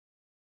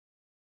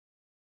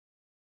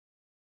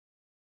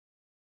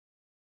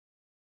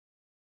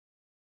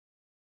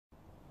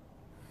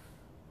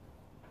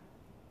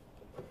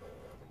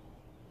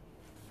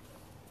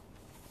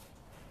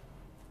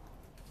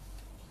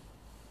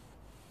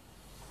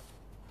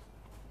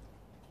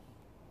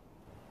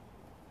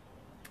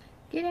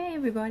G'day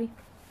everybody.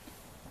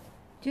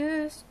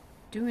 Just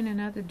doing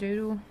another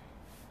doodle.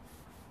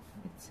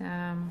 It's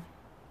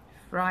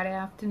Friday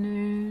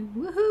afternoon.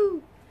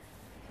 Woohoo!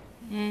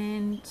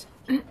 And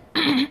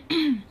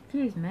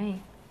excuse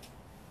me.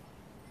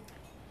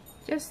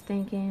 Just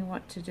thinking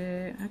what to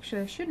do.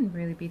 Actually, I shouldn't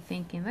really be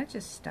thinking. Let's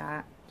just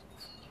start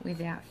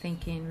without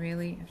thinking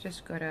really. I've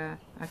just got a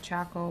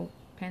charcoal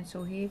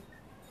pencil here.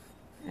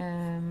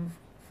 And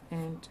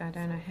I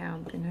don't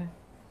know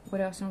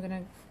what else I'm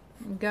gonna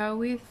go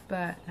with,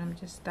 but I'm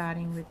just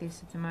starting with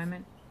this at the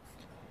moment.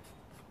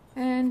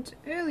 And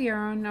earlier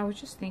on I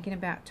was just thinking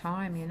about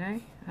time, you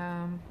know,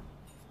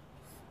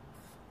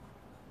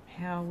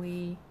 how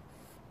we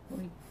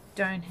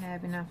don't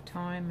have enough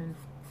time, and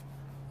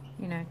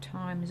you know,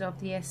 time is of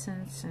the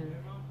essence, and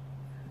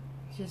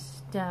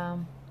just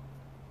sorry,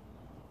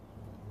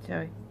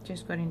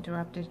 just got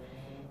interrupted.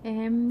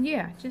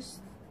 Yeah, just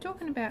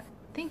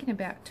thinking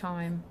about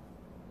time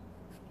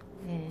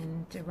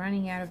and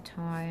running out of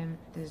time.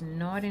 There's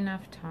not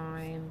enough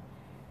time,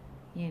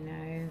 you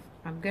know,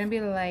 I'm gonna be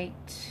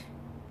late.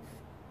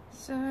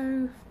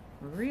 So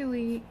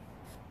really,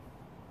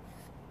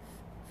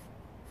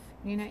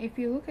 you know, if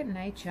you look at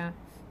nature,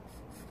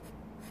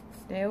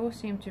 they all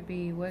seem to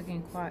be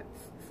working quite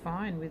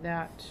fine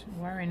without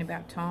worrying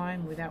about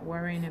time, without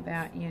worrying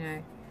about, you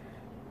know,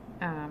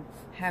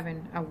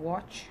 having a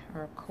watch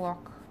or a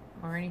clock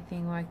or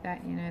anything like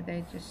that. You know,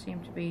 they just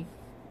seem to be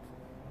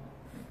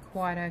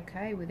quite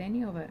okay with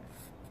any of it.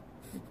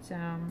 It's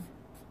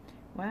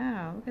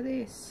wow, look at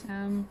this.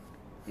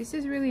 This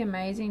is really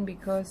amazing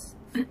because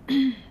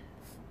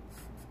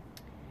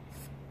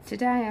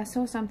today I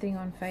saw something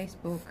on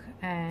Facebook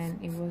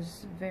and it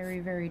was very,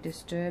 very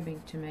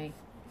disturbing to me.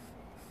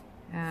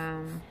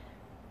 And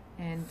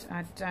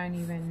I don't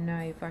even know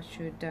if I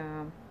should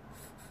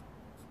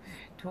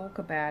talk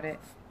about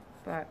it,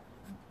 but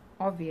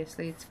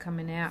obviously it's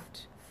coming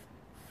out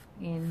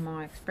in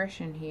my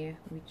expression here,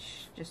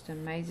 which just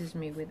amazes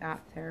me with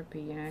art therapy.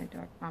 You know,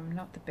 I'm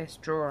not the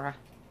best drawer,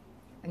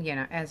 you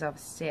know, as I've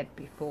said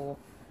before,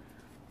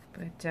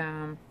 but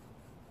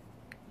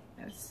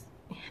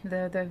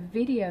the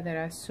video that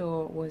I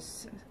saw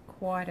was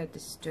quite a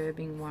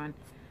disturbing one.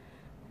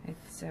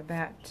 It's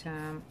about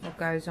what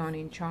goes on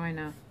in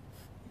China,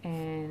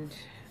 and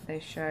they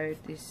showed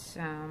this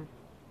oh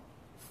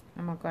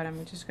my god,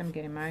 I'm just going to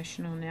get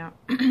emotional now.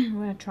 I'm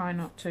going to try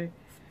not to.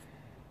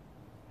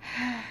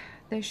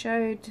 They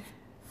showed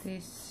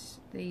these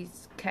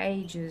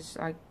cages,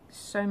 like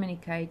so many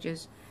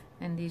cages,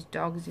 and these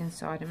dogs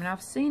inside them, and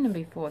I've seen them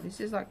before.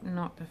 This is like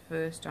not the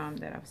first time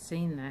that I've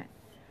seen that.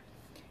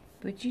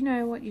 But you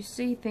know what, you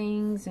see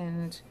things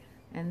and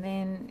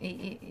then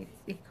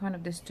it kind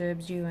of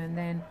disturbs you, and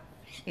then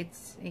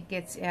it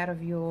gets out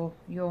of your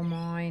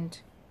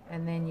mind,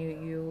 and then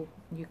you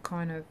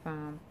kind of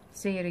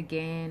see it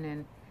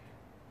again,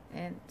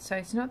 and so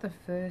it's not the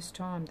first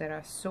time that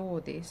I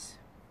saw this,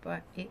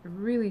 but it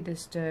really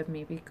disturbed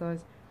me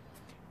because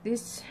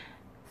this,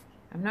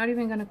 I'm not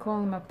even going to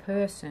call him a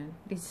person,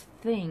 this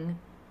thing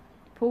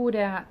pulled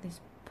out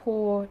this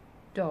poor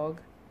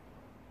dog,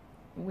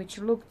 which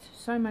looked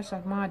so much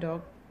like my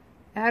dog,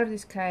 out of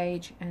this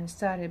cage and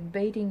started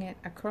beating it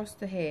across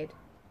the head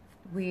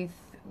with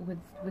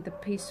a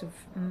piece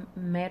of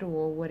metal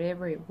or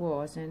whatever it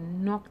was,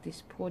 and knocked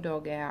this poor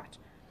dog out,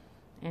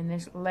 and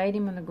just laid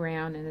him on the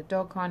ground, and the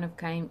dog kind of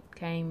came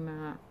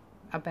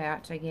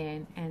about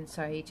again, and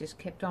so he just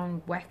kept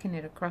on whacking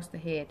it across the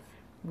head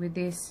with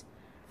this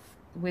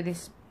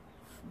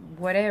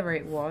whatever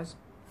it was,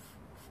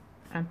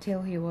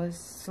 until he was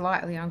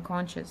slightly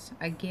unconscious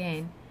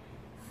again.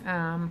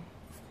 And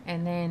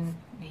then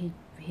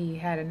he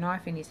had a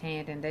knife in his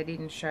hand, and they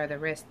didn't show the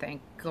rest,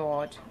 thank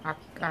God. I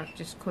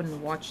just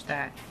couldn't watch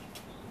that.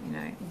 You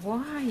know,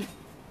 why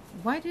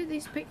do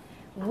these people,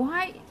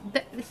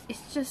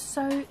 it's just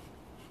so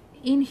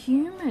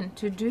inhuman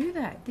to do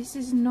that. This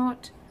is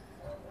not,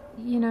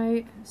 you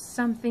know,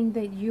 something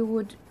that you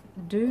would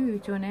do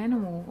to an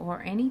animal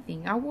or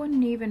anything. I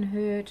wouldn't even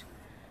hurt,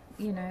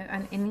 you know,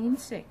 an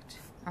insect.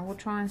 I will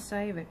try and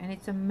save it. And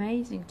it's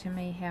amazing to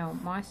me how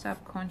my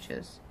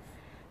subconscious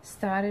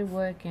started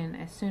working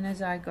as soon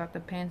as I got the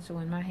pencil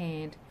in my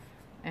hand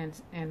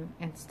and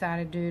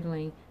started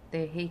doodling.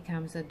 There he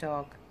comes a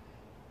dog,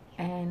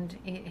 and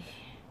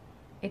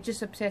it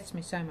just upsets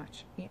me so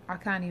much. I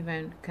can't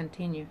even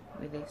continue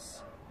with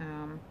this.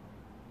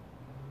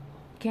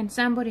 Can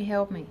somebody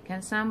help me?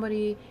 Can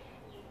somebody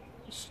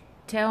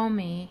tell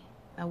me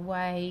a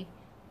way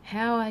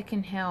how I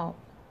can help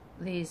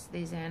these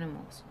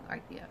animals?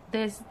 Like,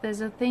 there's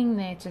a thing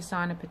there to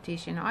sign a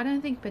petition. I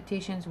don't think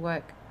petitions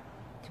work,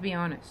 to be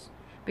honest,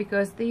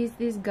 because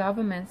these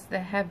governments, they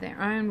have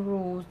their own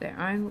rules, their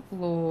own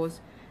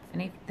laws,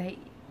 and if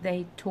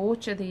they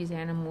torture these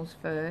animals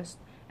first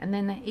and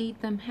then they eat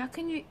them. How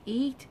can you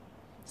eat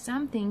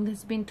something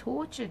that's been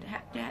tortured?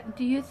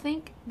 Do you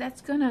think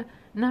that's gonna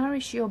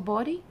nourish your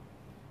body,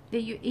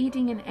 that you're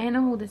eating an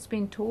animal that's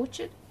been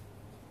tortured?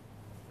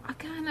 I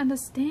can't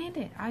understand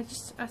it. I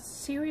just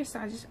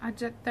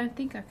don't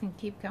think I can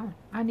keep going.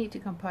 I need to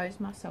compose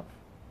myself.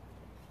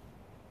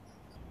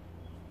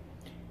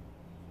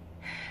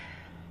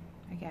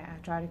 Okay, I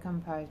try to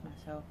compose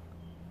myself,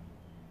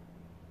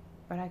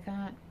 but I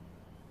can't.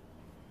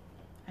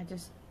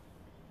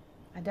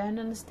 I don't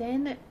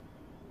understand it.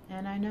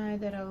 And I know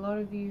that a lot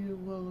of you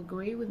will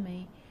agree with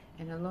me,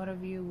 and a lot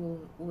of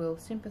you will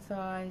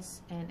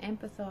sympathize and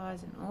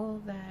empathize and all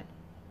of that.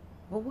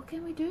 Well, what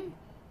can we do?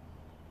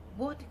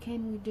 What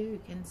can we do?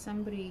 Can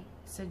somebody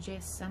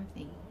suggest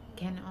something?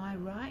 Can I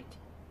write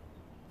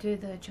to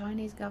the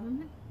Chinese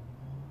government?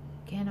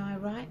 Can I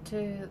write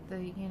to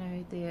the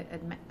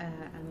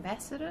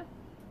ambassador?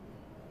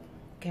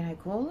 Can I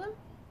call them?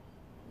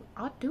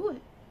 I'll do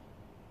it.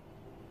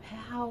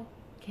 How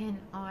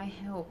can I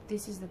help?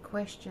 This is the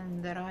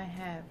question that I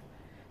have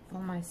for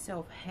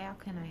myself. How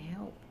can I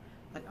help?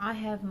 Like, I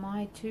have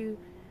my two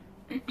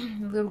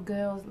little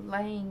girls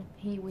laying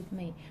here with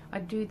me. I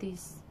do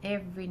this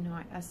every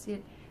night. I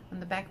sit on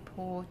the back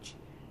porch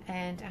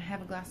and I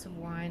have a glass of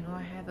wine, or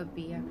I have a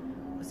beer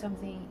or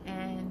something,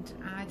 and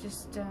I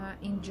just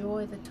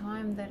enjoy the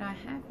time that I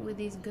have with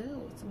these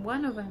girls.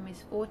 One of them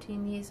is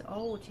 14 years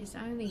old. She's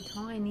only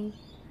tiny.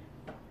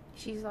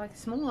 She's like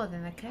smaller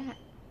than a cat.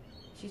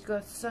 She's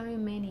got so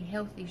many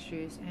health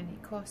issues, and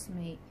it costs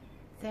me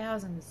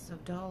thousands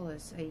of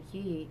dollars a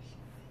year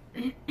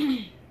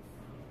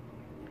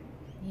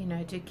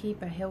to keep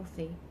her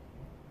healthy.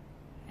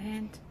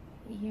 And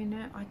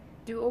I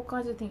do all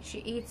kinds of things. She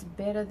eats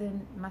better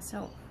than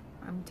myself,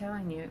 I'm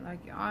telling you.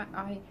 Like,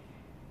 I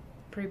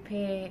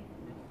prepare,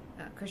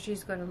 because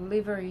she's got a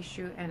liver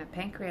issue and a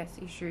pancreas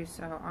issue,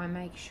 so I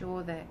make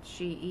sure that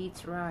she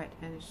eats right.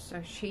 And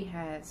so she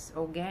has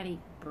organic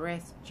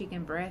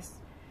chicken breasts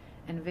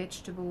and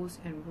vegetables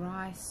and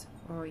rice,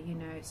 or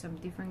some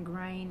different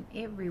grain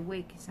every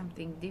week,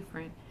 something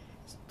different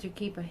to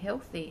keep her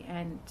healthy.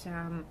 And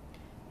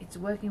it's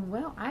working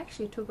well. I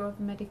actually took her off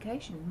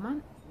medications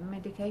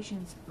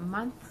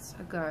months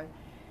ago,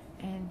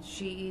 and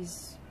she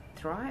is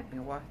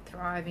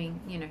thriving.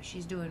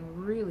 She's doing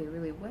really,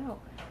 really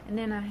well. And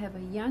then I have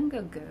a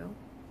younger girl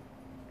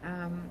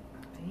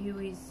who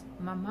is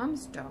my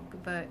mum's dog,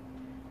 but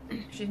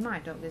she's my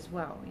dog as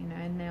well,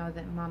 and now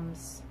that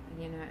mum's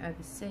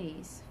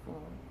overseas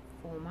for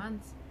 4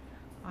 months,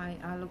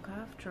 I look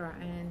after her,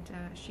 and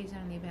she's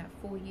only about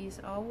 4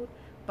 years old.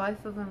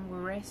 Both of them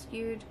were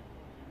rescued,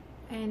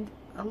 and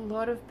a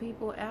lot of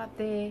people out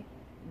there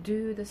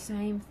do the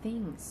same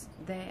things.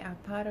 They are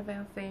part of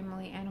our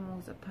family.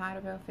 Animals are part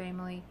of our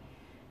family,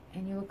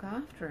 and you look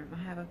after them.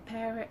 I have a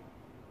parrot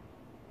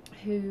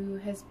who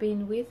has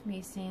been with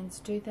me since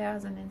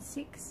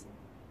 2006.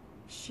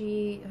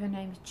 Her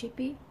name is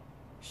Chippy.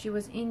 She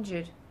was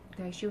injured.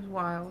 Okay, she was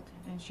wild,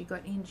 and she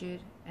got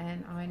injured,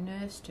 and I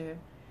nursed her.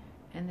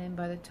 And then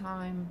by the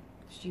time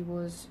she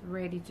was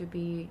ready to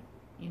be,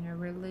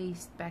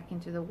 released back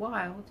into the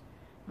wild,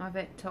 my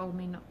vet told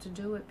me not to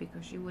do it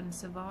because she wouldn't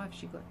survive.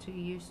 She got too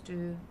used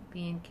to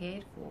being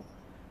cared for.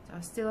 So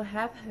I still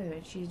have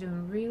her. She's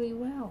doing really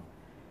well.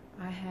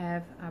 I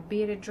have a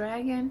bearded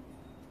dragon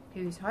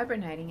who's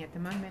hibernating at the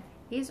moment.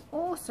 He's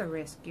also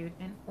rescued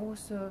and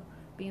also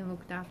being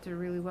looked after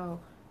really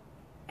well.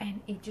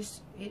 And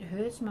it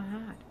hurts my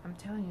heart. I'm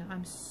telling you,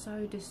 I'm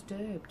so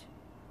disturbed.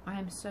 I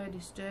am so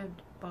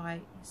disturbed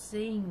by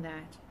seeing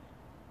that.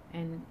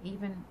 And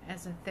even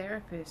as a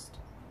therapist,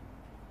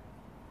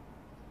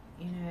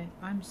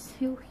 I'm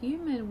still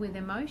human with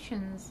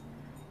emotions,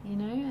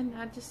 and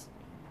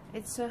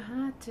it's so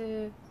hard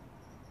to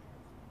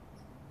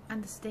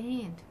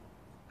understand.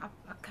 I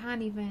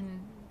can't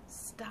even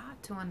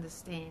start to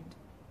understand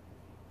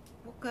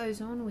what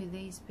goes on with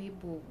these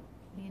people.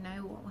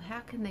 How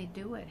can they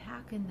do it?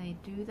 How can they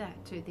do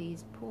that to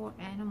these poor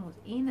animals,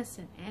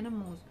 innocent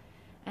animals,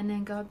 and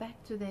then go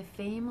back to their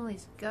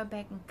families, go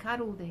back and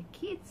cuddle their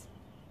kids?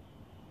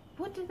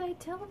 What do they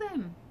tell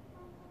them?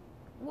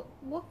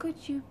 What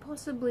could you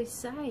possibly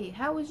say?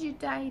 How was your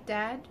day,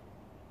 Dad?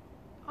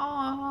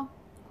 Oh,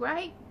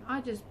 great.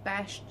 I just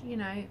bashed,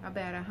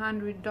 about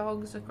 100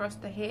 dogs across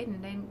the head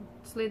and then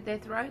slit their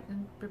throat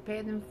and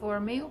prepared them for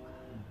a meal.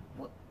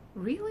 What?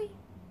 Really?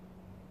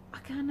 I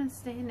can't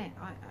understand that.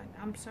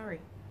 I'm sorry.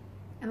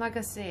 And like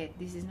I said,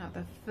 this is not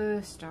the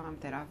first time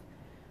that I've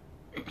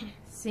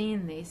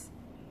seen this.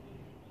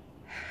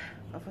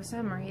 But for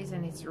some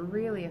reason, it's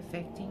really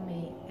affecting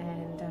me,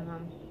 and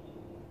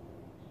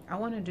I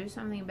want to do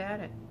something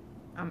about it.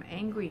 I'm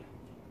angry.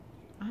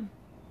 I'm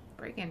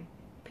freaking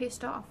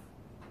pissed off.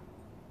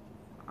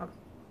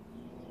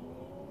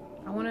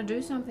 I want to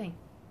do something.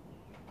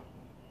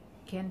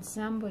 Can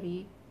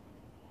somebody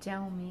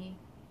tell me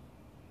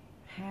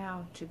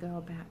how to go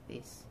about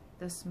this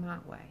the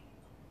smart way?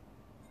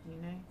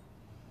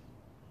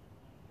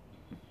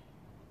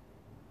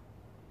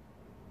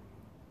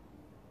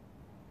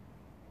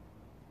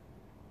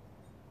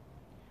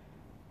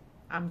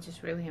 I'm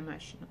just really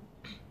emotional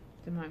at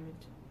the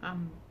moment.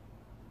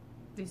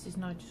 This is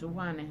not just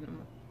one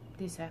animal.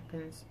 This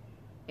happens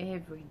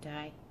every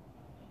day.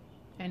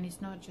 And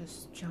it's not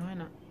just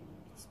China.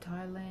 It's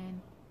Thailand,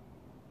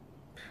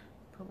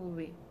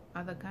 probably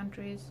other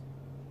countries.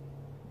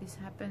 This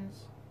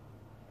happens.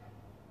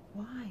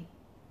 Why?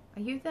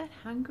 Are you that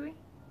hungry?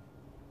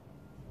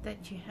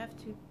 that you have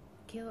to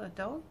kill a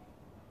dog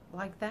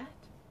like that,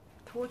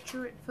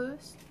 torture it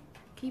first,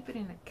 keep it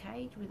in a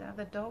cage with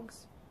other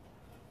dogs,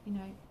 you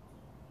know,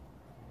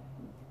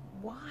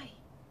 why?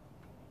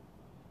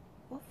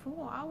 What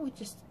for? I would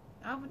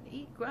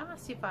eat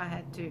grass if I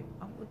had to.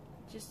 I would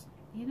just,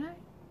 you know,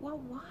 well,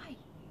 why?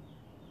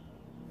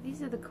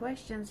 These are the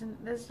questions, and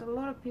there's a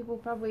lot of people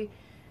probably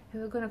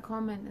who are going to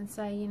comment and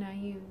say, you know,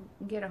 you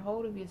get a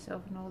hold of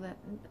yourself and all that.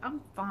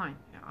 I'm fine.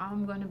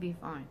 I'm going to be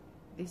fine.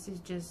 This is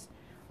just,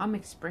 I'm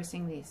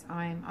expressing this.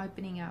 I am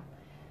opening up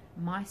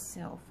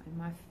myself and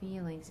my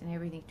feelings and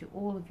everything to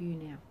all of you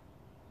now.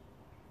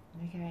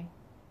 Okay?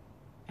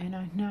 And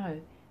I know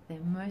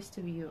that most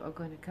of you are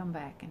going to come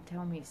back and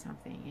tell me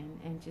something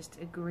and just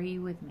agree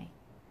with me.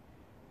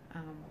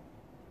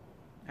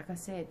 Like I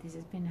said, this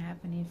has been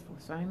happening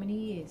for so many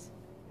years.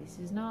 This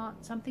is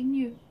not something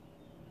new.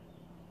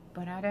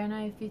 But I don't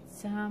know if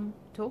it's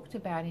talked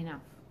about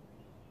enough.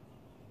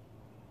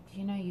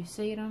 You know, you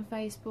see it on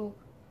Facebook.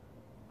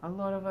 A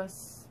lot of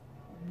us,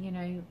 you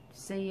know,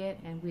 see it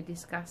and we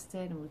discussed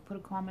it and we put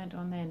a comment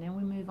on there and then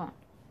we move on.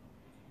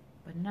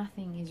 But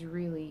nothing is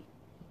really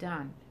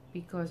done,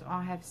 because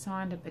I have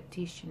signed a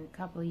petition a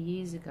couple of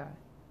years ago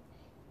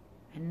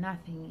and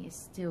nothing is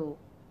still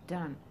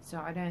done. So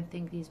I don't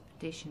think these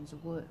petitions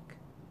work.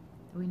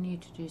 We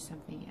need to do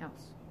something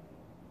else.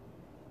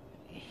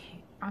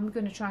 I'm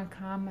going to try and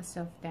calm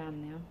myself down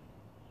now.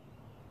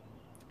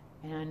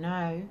 And I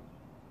know,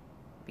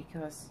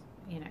 because,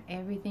 you know,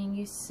 everything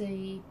you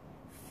see,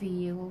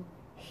 feel,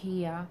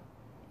 hear,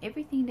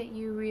 everything that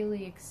you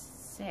really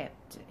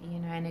accept, you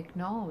know, and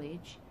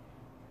acknowledge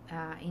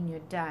in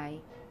your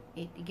day,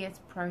 it gets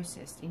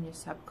processed in your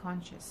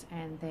subconscious,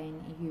 and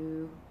then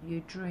you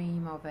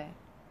dream of it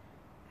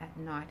at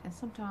night. And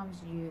sometimes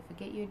you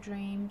forget your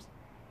dreams,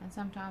 and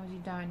sometimes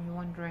you don't. You're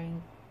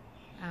wondering,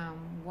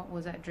 what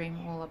was that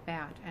dream all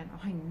about? And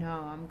I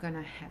know I'm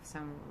gonna have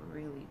some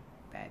really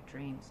bad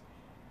dreams,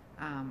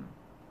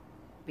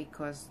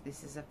 because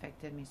this has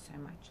affected me so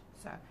much.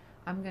 So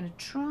I'm gonna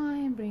try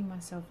and bring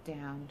myself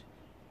down,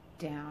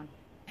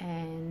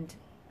 and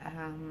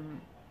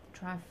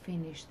try and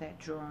finish that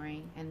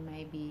drawing and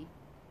maybe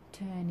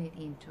turn it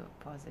into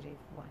a positive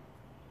one.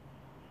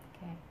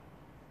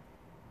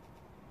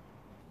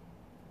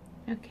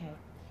 Okay,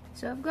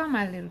 so I've got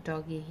my little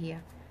doggy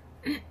here.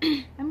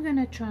 I'm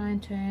gonna try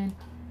and turn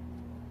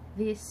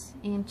this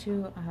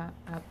into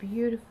a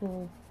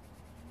beautiful,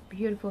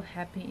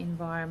 happy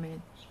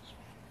environment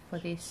for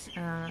this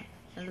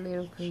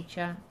little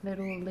creature,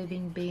 little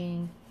living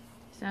being.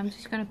 So I'm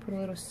just gonna put a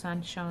little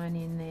sunshine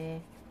in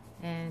there,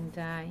 and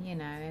you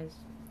know, as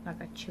like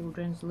a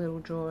children's little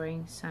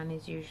drawing, sun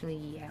is usually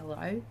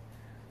yellow,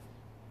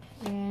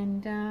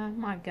 and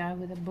might go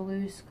with a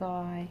blue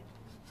sky,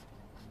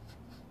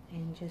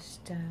 and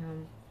just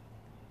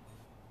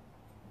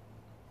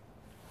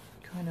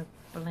kind of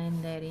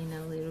blend that in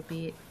a little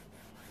bit,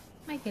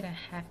 make it a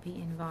happy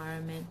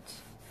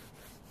environment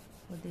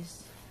for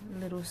this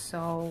little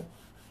soul.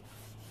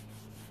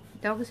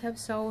 Dogs have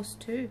souls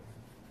too,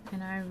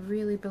 and I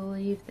really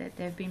believe that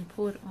they've been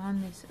put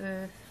on this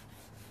earth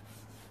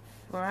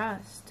for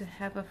us to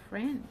have a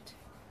friend.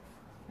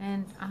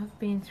 And I've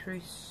been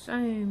through so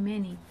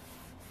many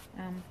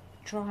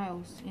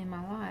trials in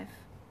my life.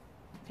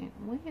 And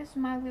where's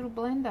my little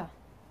blender?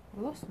 I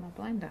lost my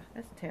blender.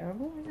 That's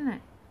terrible, isn't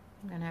it?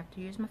 I'm gonna have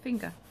to use my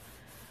finger.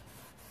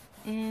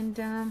 And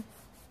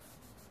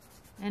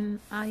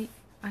I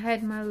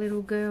had my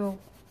little girl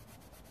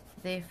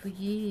there for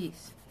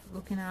years,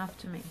 looking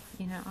after me.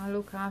 You know, I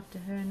look after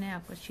her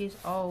now, but she's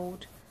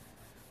old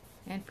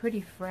and pretty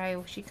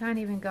frail. She can't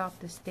even go up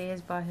the stairs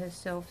by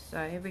herself, so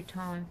every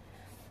time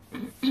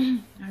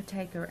I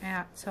take her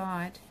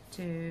outside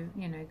to,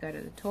 you know, go to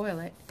the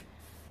toilet,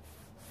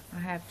 I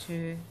have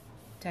to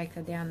take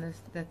her down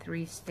the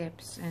 3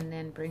 steps and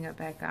then bring her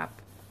back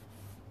up.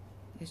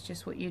 It's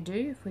just what you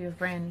do for your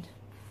friend,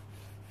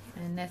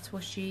 and that's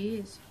what she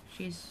is.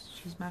 She's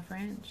my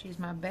friend. She's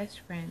my best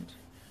friend.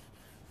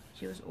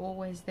 She was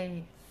always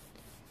there.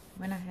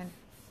 When I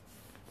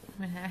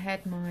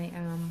had my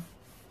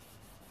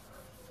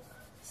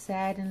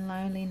sad and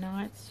lonely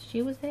nights,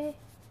 she was there,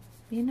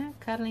 you know,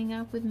 cuddling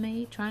up with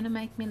me, trying to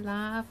make me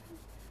laugh,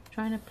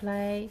 trying to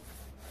play.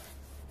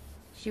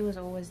 She was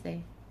always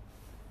there.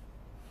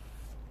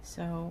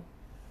 So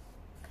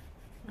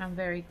I'm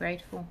very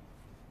grateful,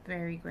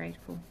 very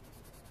grateful.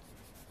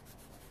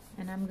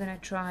 And I'm gonna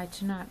try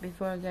tonight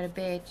before I go to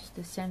bed just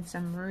to send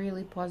some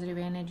really positive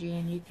energy,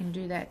 and you can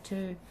do that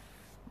too.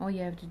 All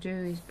you have to do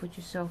is put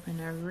yourself in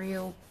a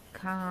real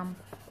calm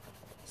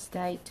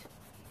state,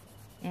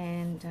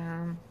 and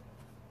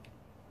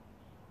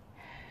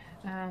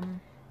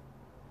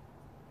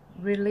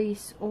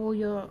release all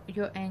your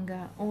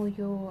anger, all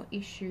your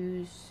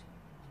issues,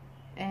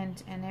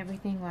 and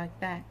everything like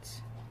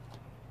that.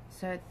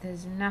 So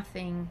there's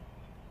nothing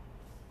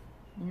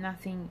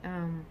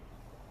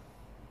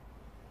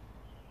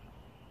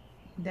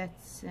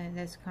that's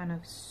kind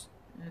of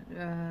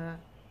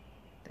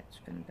that's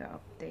gonna go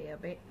up there a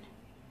bit.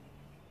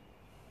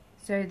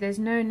 So there's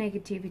no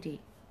negativity.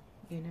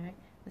 you know.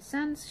 The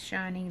sun's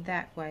shining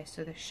that way,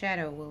 so the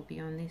shadow will be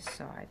on this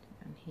side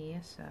and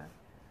here, so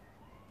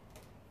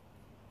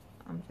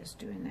I'm just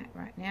doing that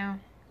right now,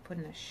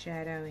 putting a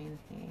shadow in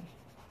here.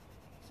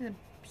 So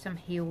some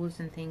hills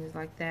and things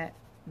like that,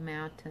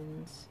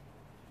 mountains.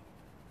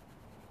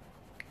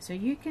 So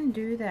you can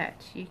do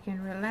that. You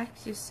can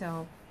relax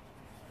yourself,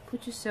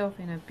 put yourself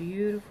in a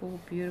beautiful,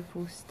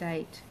 beautiful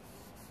state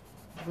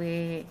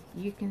where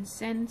you can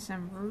send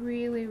some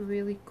really,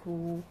 really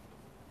cool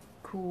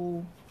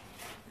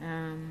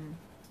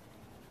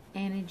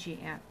energy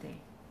out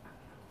there,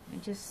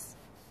 and just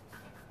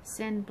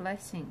send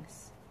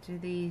blessings to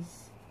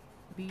these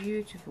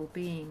beautiful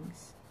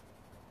beings,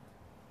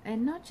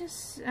 and not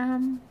just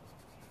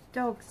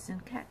dogs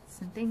and cats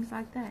and things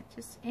like that,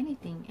 just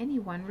anything,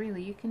 anyone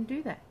really. You can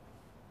do that.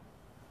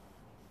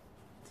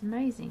 It's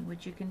amazing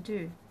what you can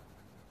do.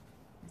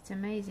 It's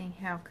amazing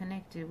how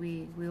connected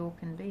we all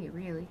can be,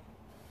 really,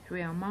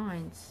 through our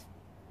minds,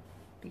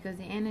 because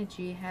the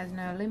energy has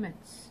no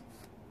limits.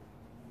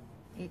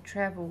 It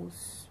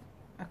travels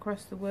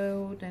across the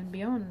world and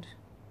beyond.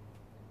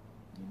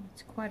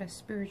 It's quite a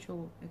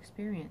spiritual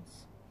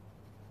experience.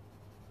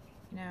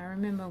 You know, I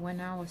remember when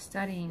I was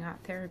studying art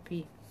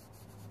therapy,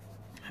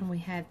 and we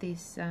had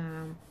this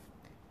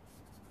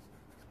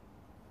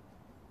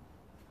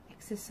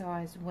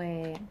exercise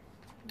where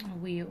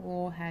we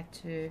all had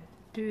to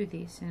do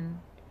this and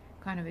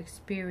kind of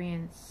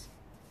experience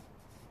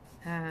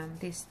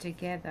this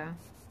together,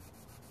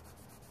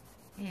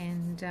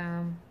 and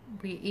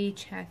we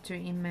each had to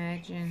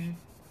imagine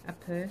a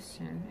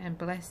person and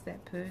bless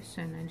that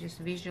person and just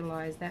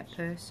visualize that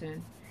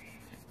person.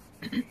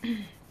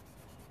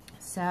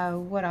 So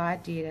what I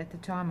did at the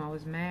time, I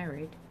was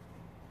married,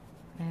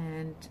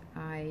 and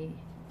I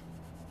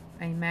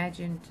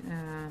imagined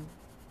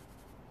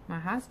my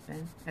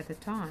husband at the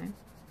time,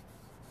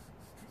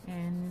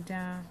 and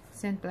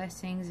sent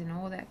blessings and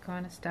all that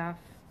kind of stuff.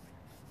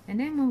 And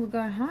then when we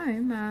got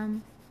home,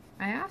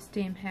 I asked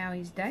him how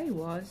his day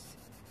was,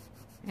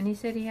 and he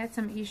said he had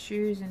some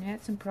issues and he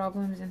had some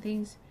problems and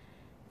things.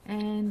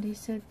 And he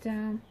said,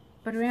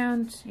 but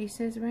he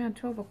says around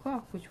 12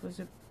 o'clock, which was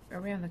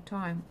around the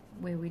time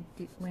where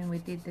when we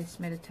did this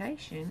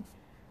meditation,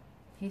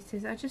 he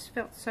says, I just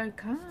felt so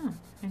calm.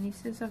 And he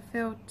says, I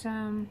felt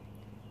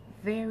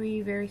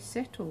very, very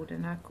settled,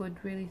 and I could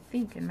really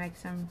think and make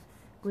some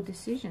good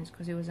decisions,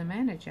 because he was a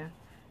manager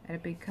at a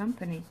big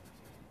company.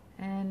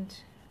 And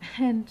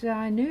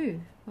I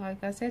knew,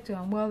 like I said to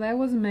him, well, that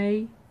was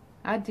me.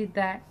 I did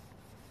that.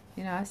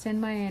 You know, I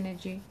send my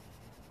energy.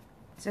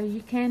 So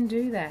you can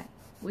do that.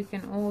 We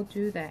can all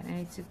do that, and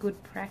it's a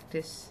good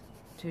practice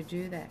to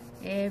do that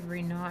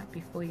every night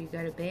before you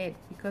go to bed,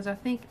 because I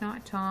think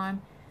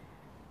nighttime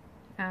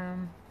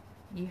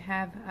you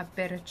have a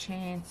better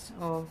chance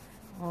of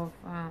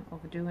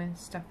doing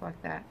stuff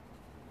like that,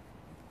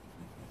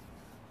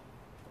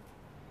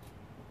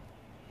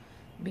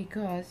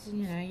 because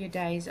you know your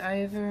day's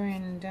over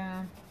and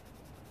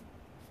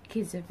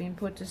kids have been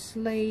put to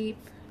sleep,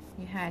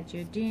 you had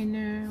your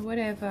dinner,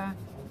 whatever,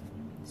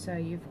 so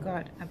you've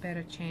got a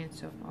better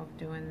chance of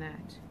doing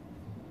that.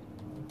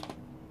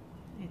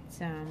 It's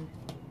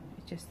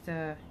just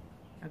a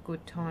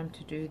good time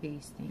to do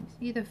these things,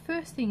 either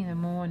first thing in the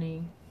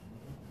morning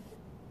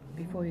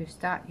before you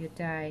start your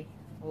day,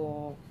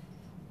 or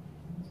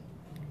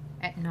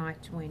at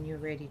night when you're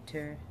ready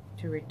to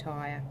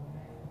retire.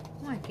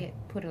 Might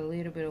put a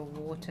little bit of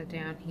water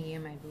down here,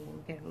 maybe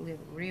we'll get a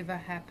little river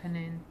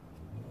happening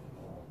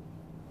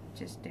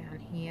just down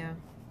here.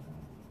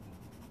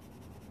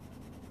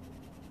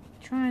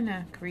 Trying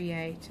to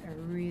create a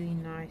really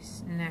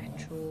nice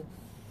natural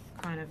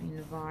kind of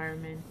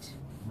environment.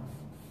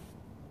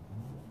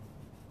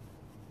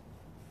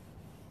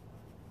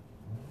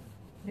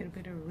 A little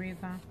bit of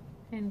river,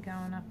 and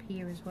going up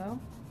here as well.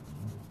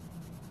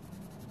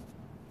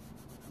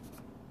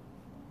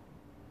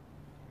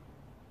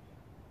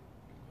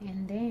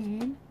 And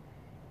then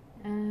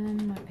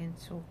my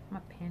pencil,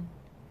 my pen.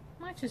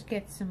 Might just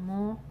get some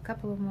more, a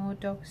couple of more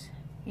dogs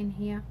in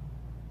here.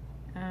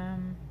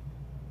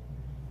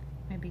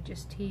 Maybe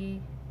just here,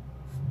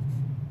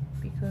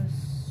 because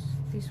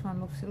this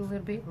one looks a little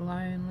bit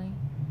lonely.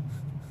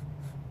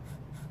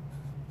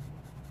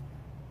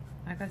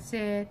 Like I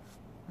said,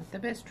 not the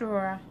best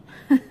drawer.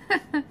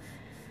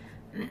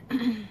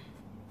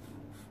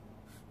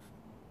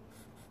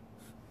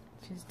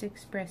 Just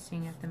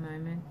expressing at the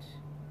moment.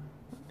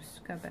 Oops,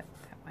 go back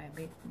that way a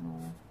bit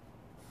more.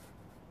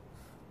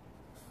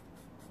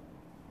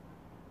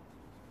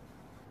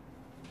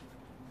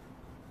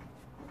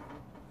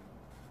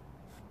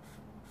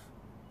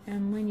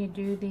 And when you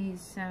do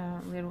these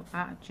little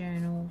art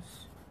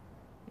journals,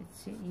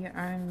 it's your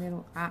own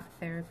little art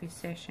therapy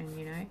session,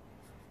 you know.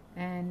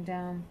 And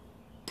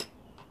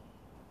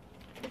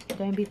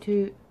don't be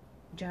too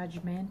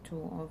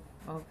judgmental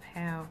of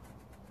how,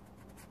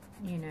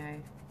 you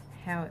know,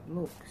 how it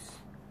looks.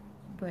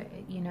 But,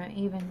 you know,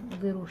 even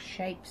little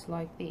shapes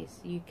like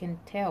this, you can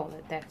tell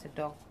that that's a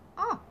dog.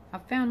 Oh, I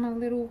found my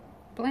little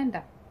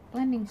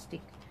blending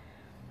stick.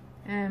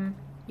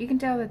 You can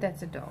tell that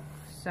that's a dog.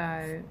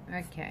 So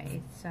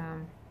okay, it's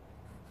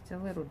a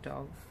little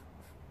dog.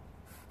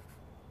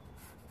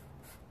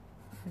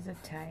 There's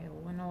a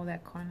tail and all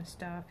that kind of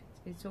stuff.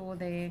 It's all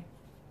there.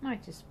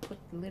 Might just put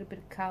a little bit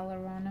of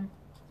colour on him.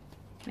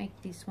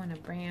 Make this one a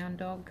brown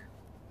dog.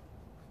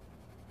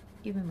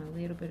 Give him a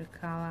little bit of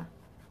colour.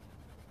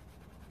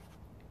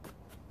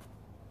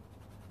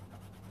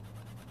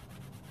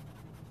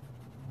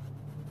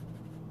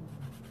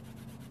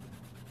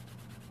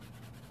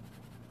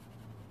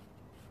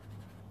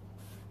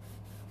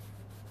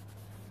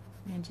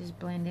 And just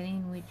blend it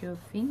in with your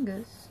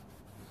fingers,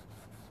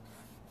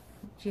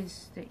 which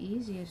is the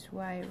easiest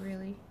way,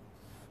 really.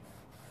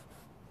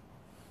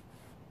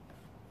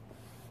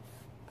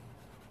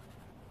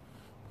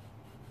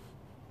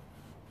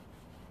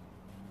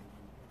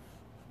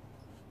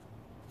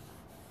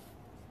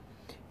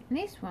 And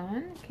this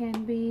one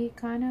can be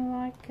kind of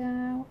like,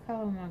 what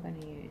color am I going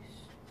to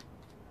use?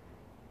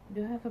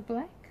 Do I have a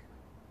black?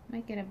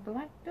 Make it a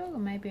black dog or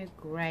maybe a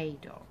grey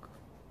dog?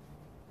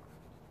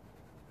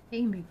 It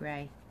can be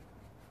grey.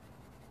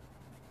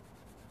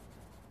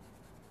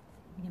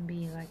 It can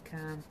be like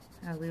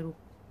a little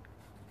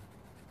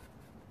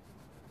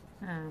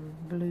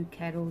blue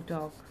cattle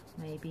dog,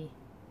 maybe.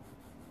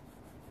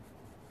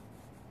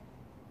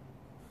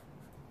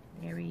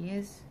 There he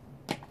is.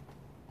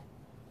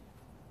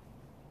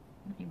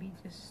 Maybe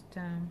just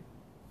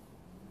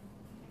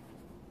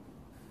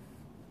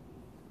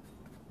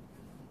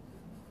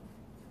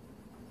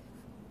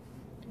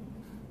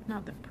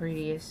not the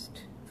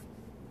prettiest.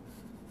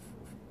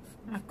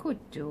 I could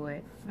do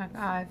it. Like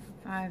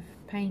I've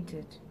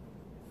painted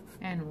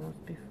animals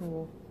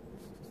before,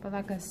 but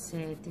like I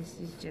said, this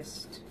is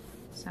just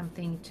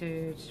something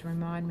to just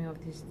remind me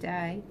of this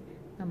day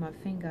on my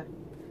finger,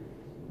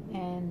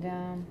 and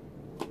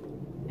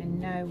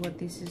know what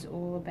this is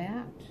all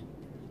about.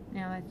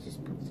 Now let's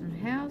just put some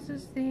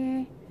houses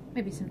there,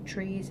 maybe some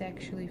trees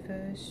actually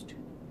first.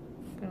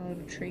 Put a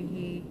little tree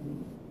here,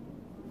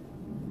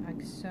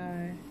 like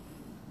so.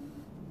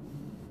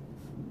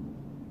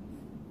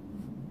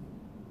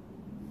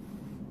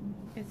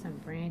 Get some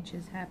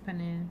branches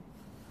happening.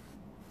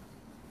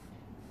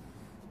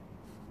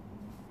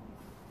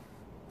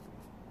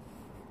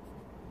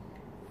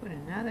 Put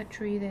another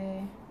tree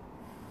there.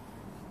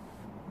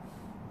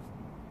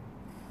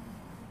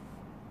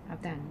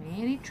 I've done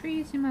many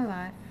trees in my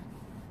life.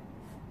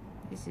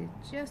 This is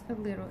just a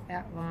little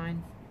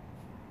outline.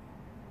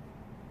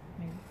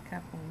 Maybe a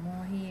couple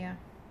more here.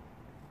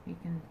 You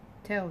can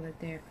tell that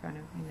they're kind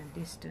of in a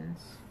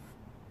distance.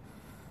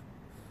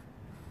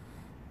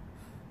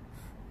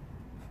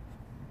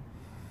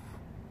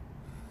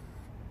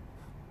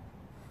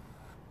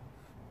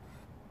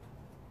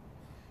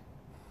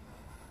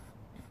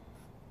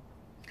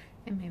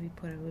 And maybe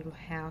put a little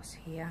house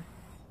here,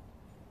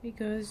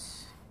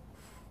 because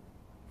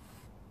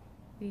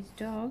these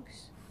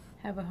dogs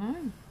have a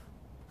home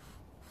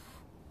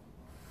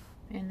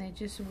and they're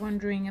just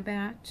wandering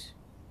about.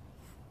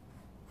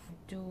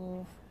 A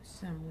door,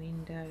 some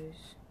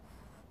windows,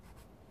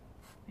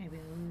 maybe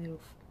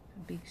a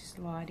big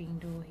sliding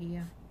door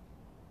here.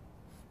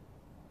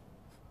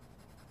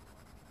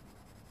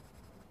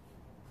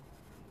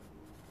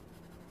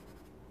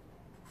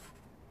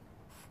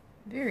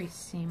 Very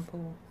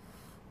simple.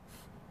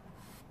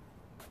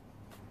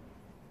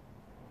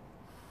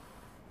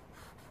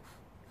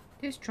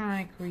 Just try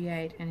and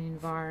create an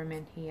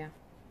environment here,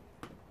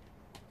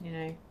 you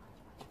know,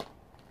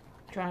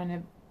 trying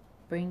to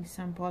bring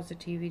some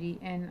positivity.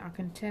 And I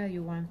can tell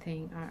you one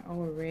thing, I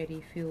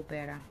already feel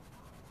better.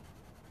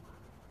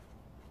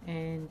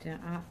 And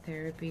art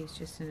therapy is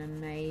just an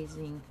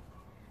amazing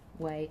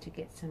way to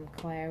get some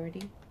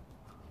clarity,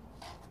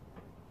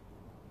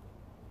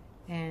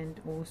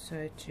 and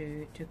also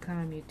to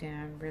calm you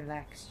down,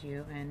 relax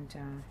you, and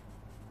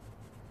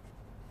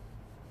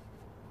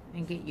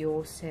get you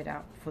all set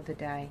up for the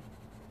day.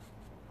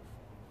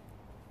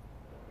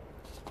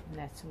 And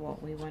that's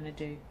what we want to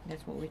do.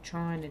 That's what we're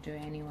trying to do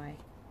anyway.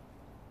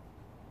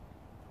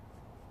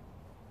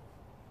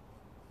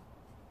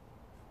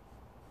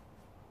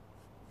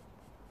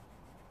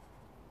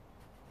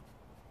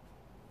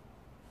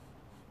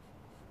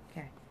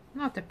 Okay,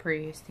 not the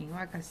prettiest thing,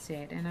 like I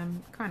said, and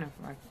I'm kind of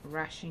like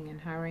rushing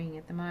and hurrying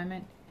at the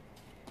moment.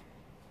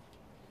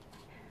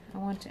 I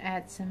want to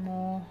add some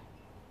more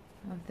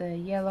of the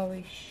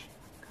yellowish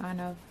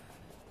kind of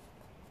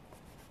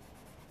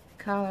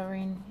color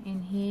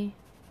in here,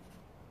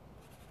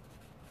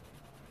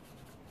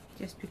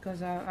 just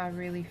because I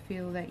really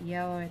feel that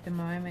yellow at the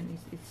moment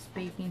is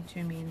speaking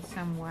to me in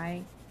some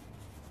way.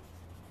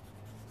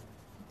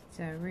 It's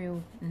a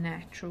real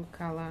natural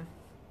color.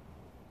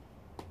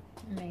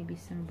 Maybe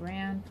some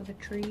brown for the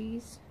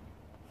trees,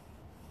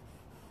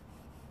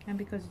 and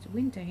because it's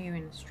winter here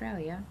in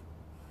Australia,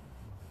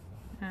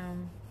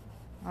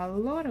 a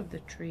lot of the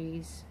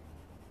trees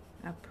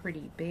are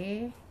pretty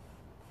bare,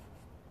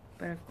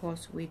 but of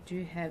course we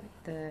do have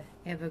the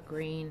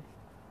evergreen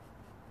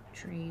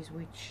trees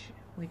which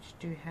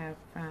do have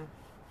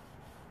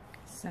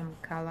some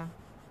color.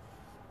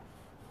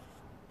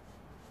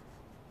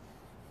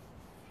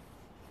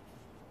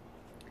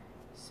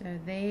 So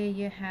there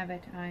you have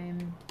it.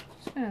 I'm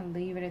just going to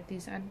leave it at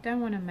this. I don't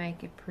want to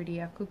make it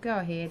pretty. I could go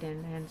ahead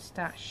and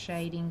start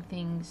shading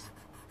things,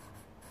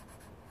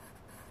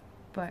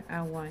 but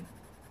I won't.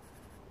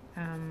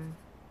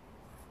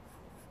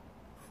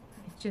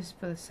 It's just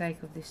for the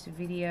sake of this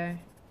video.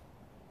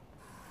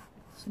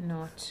 It's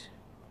not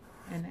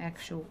an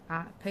actual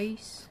art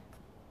piece.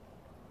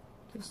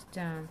 Just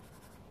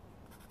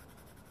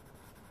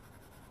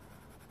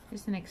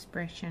an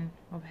expression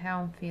of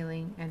how I'm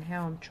feeling and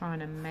how I'm trying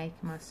to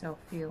make myself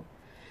feel.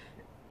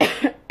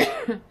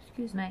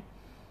 Excuse me.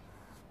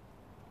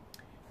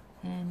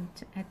 And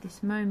at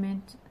this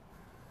moment,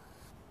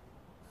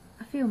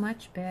 I feel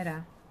much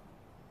better.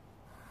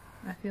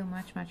 I feel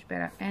much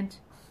better. And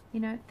you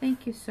know,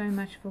 thank you so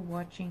much for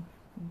watching.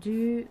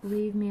 Do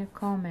leave me a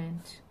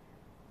comment,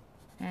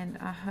 and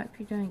I hope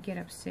you don't get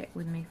upset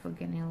with me for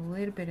getting a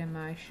little bit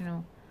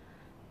emotional.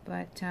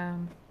 But a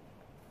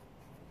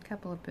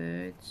couple of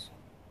birds.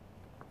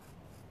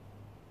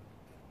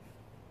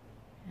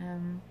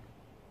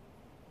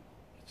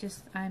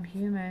 Just, I'm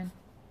human,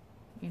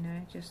 you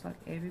know, just like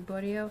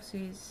everybody else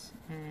is,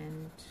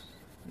 and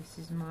this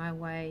is my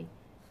way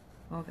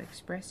of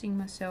expressing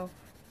myself.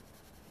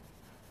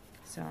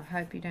 So I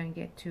hope you don't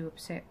get too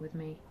upset with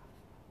me.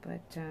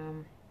 But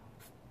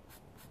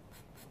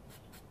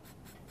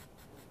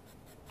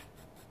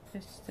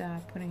just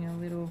putting a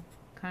little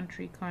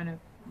country kind of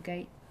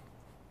gate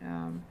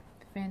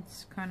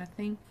fence kind of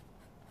thing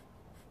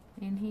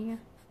in here,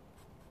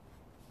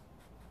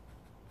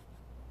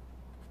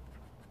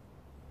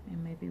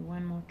 and maybe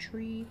one more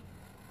tree.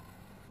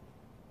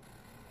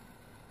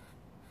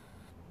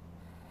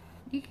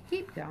 You can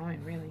keep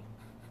going, really.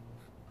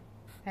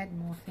 Add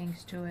more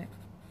things to it.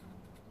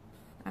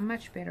 I'm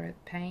much better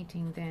at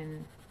painting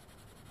than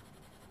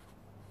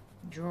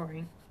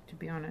drawing, to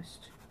be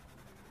honest.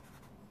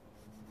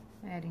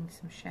 Adding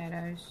some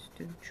shadows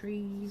to the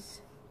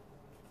trees.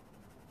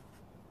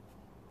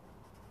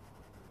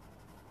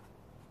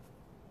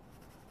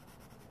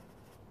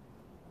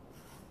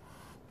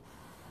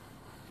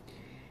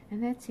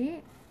 And that's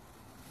it.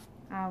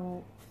 I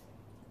will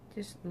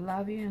just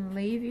love you and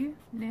leave you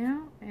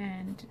now,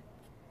 and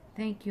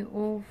thank you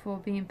all for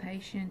being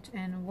patient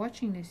and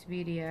watching this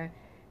video.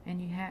 And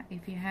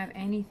if you have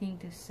anything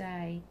to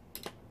say,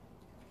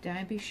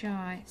 don't be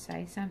shy,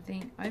 say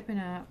something, open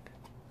up,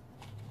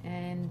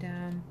 and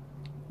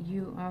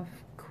you are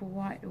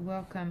quite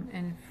welcome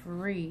and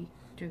free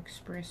to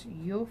express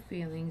your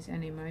feelings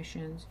and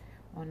emotions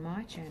on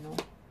my channel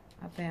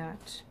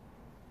about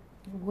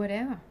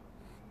whatever.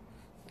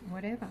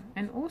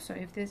 And also,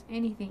 if there's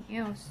anything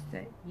else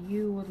that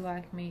you would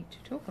like me to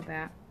talk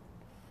about,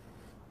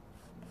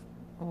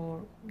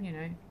 or you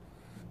know,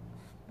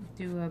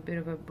 do a bit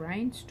of a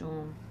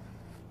brainstorm,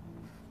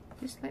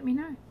 just let me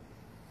know.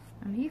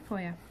 I'm here for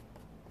you.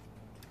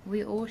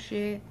 We all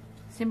share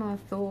similar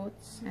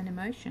thoughts and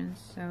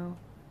emotions, so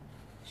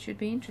it should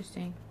be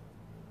interesting.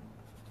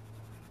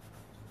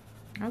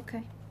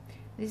 Okay,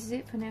 this is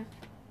it for now.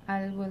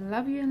 I will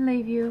love you and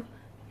leave you,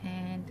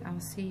 and I'll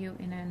see you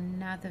in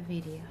another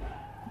video.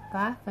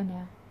 Bye for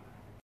now.